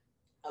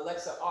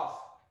 Alexa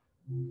off.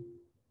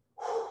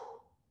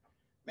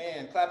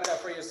 Man, clap it up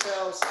for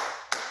yourselves.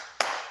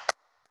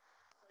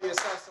 Give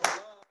yourself some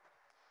love.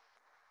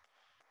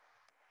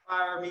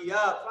 Fire me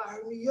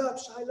up,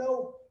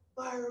 Shiloh.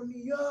 Fire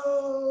me up.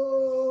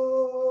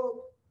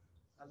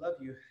 I love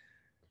you.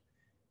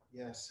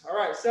 Yes. All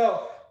right.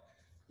 So,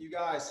 you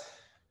guys,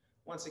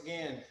 once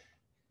again,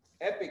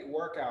 epic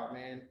workout,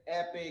 man.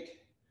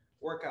 Epic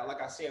workout.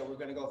 Like I said, we're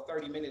going to go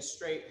 30 minutes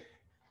straight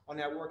on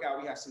that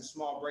workout. We have some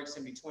small breaks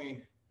in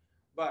between.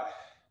 But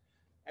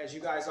as you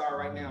guys are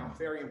right now,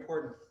 very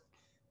important.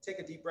 Take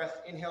a deep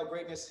breath. Inhale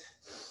greatness.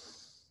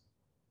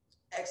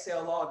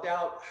 Exhale all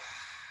doubt.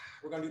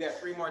 We're going to do that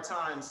 3 more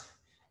times.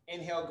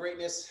 Inhale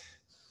greatness.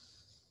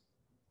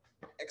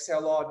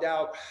 Exhale all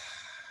doubt.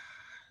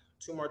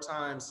 2 more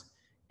times.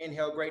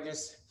 Inhale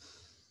greatness.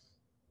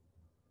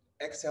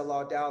 Exhale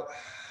all doubt.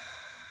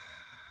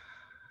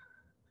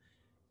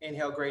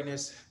 Inhale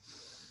greatness.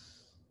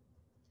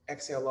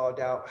 Exhale all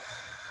doubt.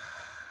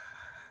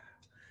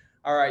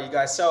 All right, you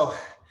guys. So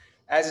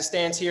as it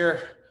stands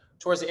here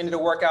towards the end of the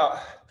workout,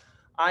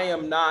 I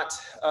am not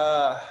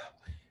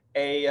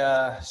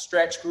a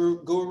stretch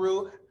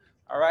guru.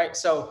 All right.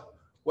 So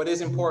what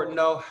is important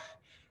though,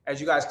 as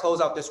you guys close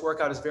out this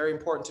workout, it's very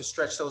important to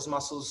stretch those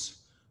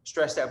muscles,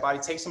 stretch that body.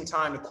 Take some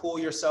time to cool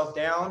yourself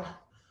down.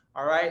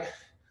 All right.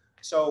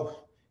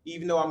 So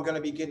even though I'm going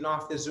to be getting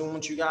off the Zoom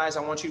with you guys,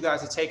 I want you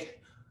guys to take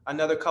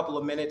another couple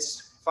of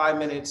minutes, 5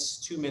 minutes,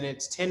 2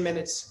 minutes, 10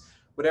 minutes,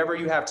 whatever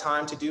you have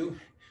time to do,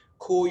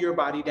 cool your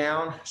body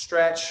down,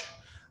 stretch.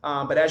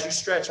 But as you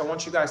stretch, I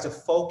want you guys to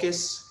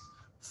focus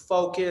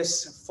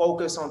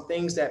on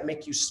things that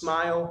make you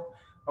smile,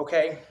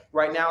 okay?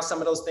 Right now, some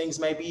of those things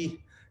may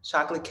be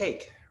chocolate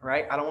cake,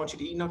 right? I don't want you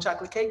to eat no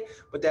chocolate cake,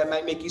 but that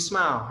might make you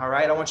smile, all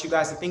right? I want you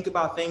guys to think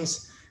about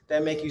things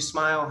that make you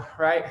smile,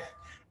 right?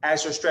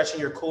 As you're stretching,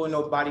 you're cooling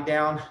the body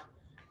down,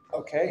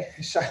 okay,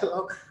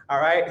 Shiloh, all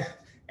right?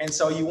 And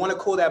so you wanna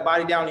cool that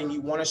body down and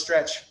you wanna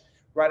stretch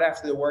right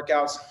after the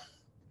workouts,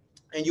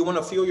 and you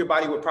wanna fuel your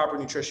body with proper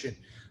nutrition,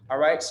 all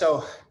right?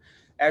 So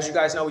as you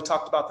guys know, we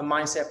talked about the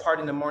mindset part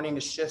in the morning,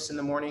 the shifts in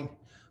the morning,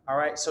 all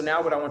right? So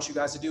now what I want you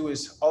guys to do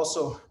is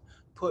also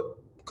put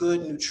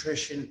good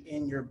nutrition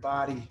in your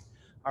body,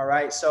 all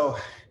right? So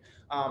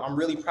I'm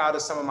really proud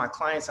of some of my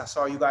clients. I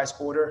saw you guys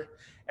order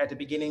at the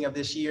beginning of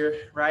this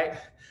year, right?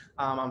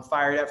 I'm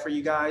fired up for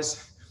you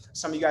guys.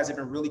 Some of you guys have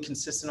been really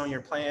consistent on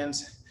your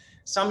plans.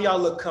 Some of y'all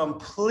look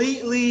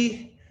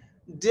completely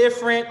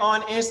different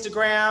on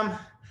Instagram,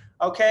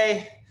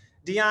 okay?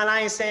 Dion,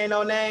 I ain't saying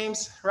no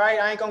names, right?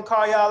 I ain't gonna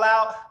call y'all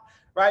out,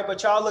 right?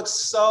 But y'all look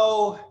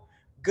so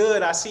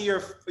good. I see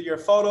your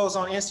photos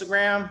on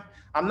Instagram.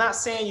 I'm not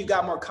saying you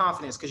got more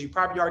confidence because you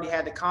probably already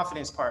had the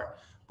confidence part.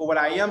 But what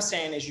I am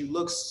saying is you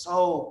look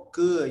so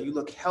good. You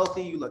look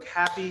healthy, you look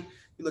happy,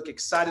 you look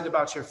excited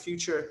about your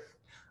future.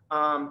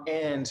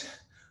 And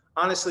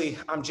honestly,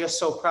 I'm just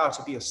so proud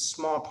to be a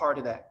small part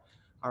of that.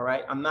 All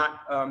right. I'm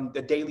not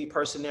the daily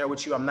person there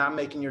with you. I'm not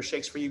making your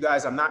shakes for you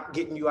guys. I'm not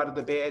getting you out of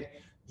the bed.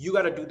 You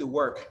got to do the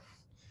work,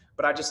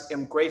 but I just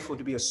am grateful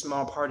to be a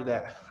small part of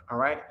that. All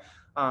right.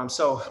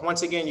 So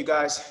once again, you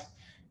guys,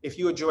 if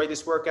you enjoy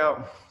this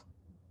workout,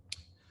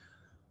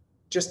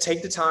 just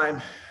take the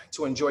time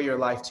to enjoy your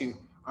life too.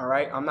 All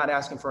right. I'm not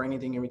asking for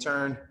anything in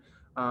return,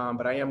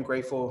 but I am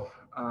grateful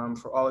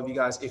for all of you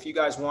guys. If you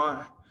guys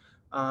want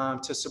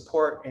to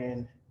support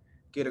and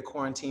get a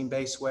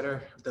quarantine-based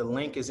sweater, the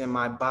link is in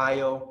my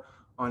bio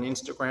on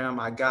Instagram.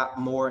 I got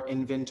more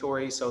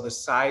inventory, so the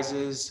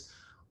sizes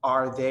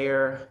are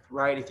there,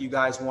 right? If you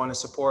guys want to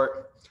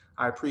support,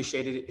 I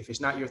appreciate it. If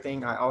it's not your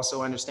thing, I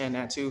also understand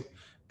that too.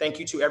 Thank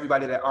you to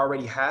everybody that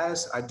already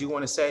has. I do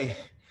want to say,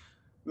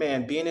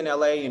 man, being in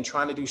LA and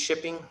trying to do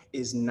shipping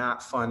is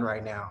not fun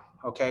right now,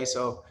 okay?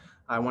 So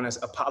I want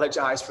to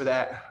apologize for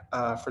that,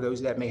 for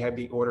those that may have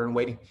been ordering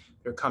waiting.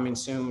 They're coming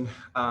soon.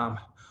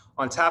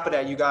 On top of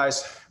that, you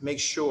guys, make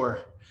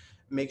sure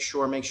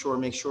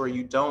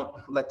you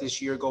don't let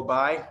this year go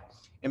by,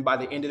 and by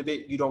the end of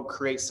it, you don't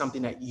create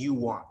something that you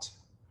want.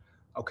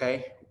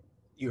 Okay,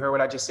 you heard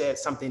what I just said,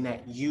 something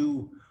that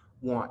you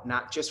want,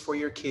 not just for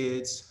your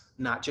kids,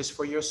 not just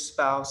for your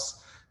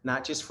spouse,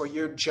 not just for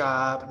your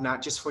job,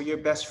 not just for your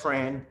best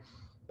friend,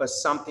 but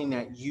something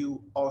that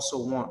you also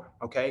want,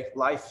 okay?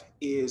 Life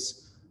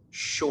is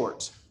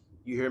short,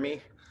 you hear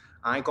me?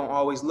 I ain't gonna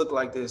always look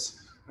like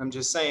this, I'm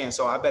just saying,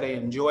 so I better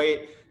enjoy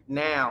it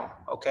now,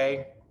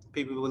 okay?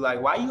 People were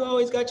like, why you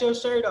always got your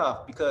shirt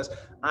off? Because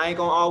I ain't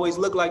gonna always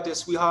look like this,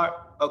 sweetheart,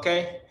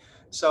 okay?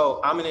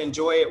 So I'm gonna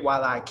enjoy it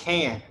while I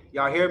can.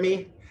 Y'all hear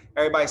me?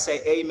 Everybody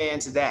say amen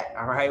to that,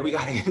 all right? We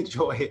gotta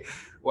enjoy it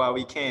while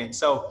we can.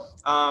 So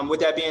with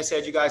that being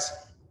said, you guys,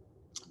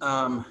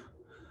 I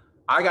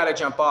gotta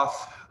jump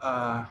off.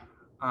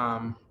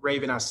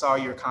 Raven, I saw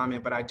your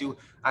comment, but I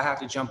have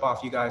to jump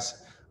off, you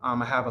guys.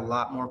 I have a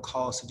lot more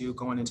calls to do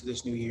going into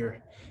this new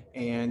year.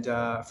 And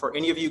for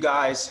any of you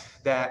guys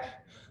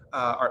that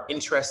are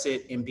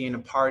interested in being a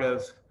part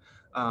of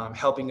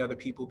helping other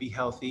people be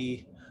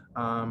healthy,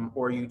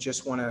 or you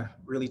just want to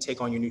really take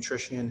on your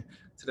nutrition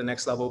to the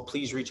next level,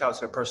 please reach out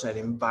to the person that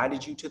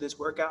invited you to this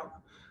workout.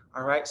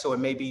 All right. So it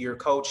may be your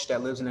coach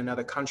that lives in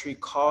another country.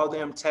 Call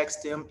them,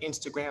 text them,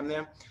 Instagram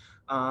them.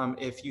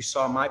 If you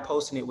saw my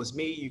post and it was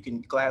me, you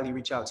can gladly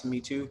reach out to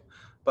me too.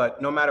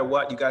 But no matter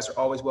what, you guys are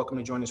always welcome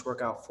to join this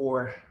workout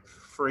for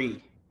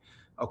free.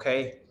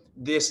 Okay.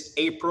 This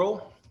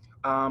April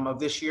of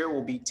this year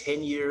will be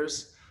 10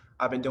 years.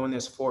 I've been doing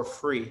this for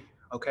free.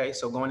 Okay.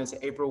 So going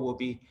into April will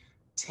be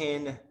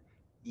 10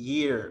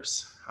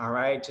 years. All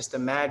right. Just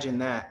imagine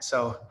that.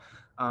 So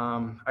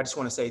I just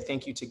want to say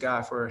thank you to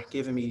God for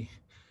giving me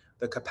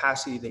the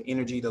capacity, the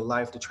energy, the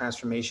life, the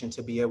transformation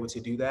to be able to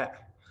do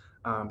that,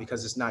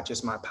 because it's not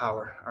just my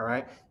power. All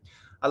right.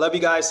 I love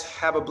you guys.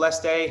 Have a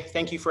blessed day.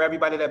 Thank you for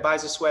everybody that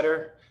buys a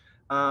sweater.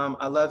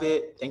 I love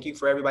it. Thank you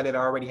for everybody that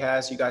already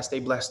has. You guys stay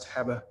blessed.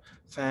 Have a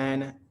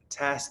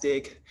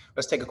fantastic.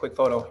 Let's take a quick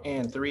photo.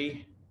 And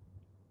 3,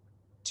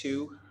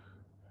 2,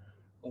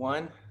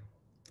 1.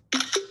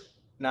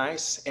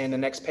 Nice. And the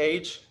next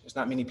page, there's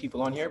not many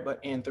people on here, but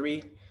in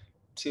 3,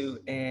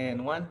 2,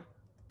 and 1.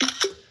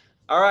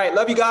 All right.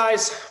 Love you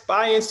guys.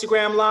 Bye,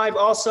 Instagram Live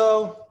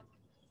also.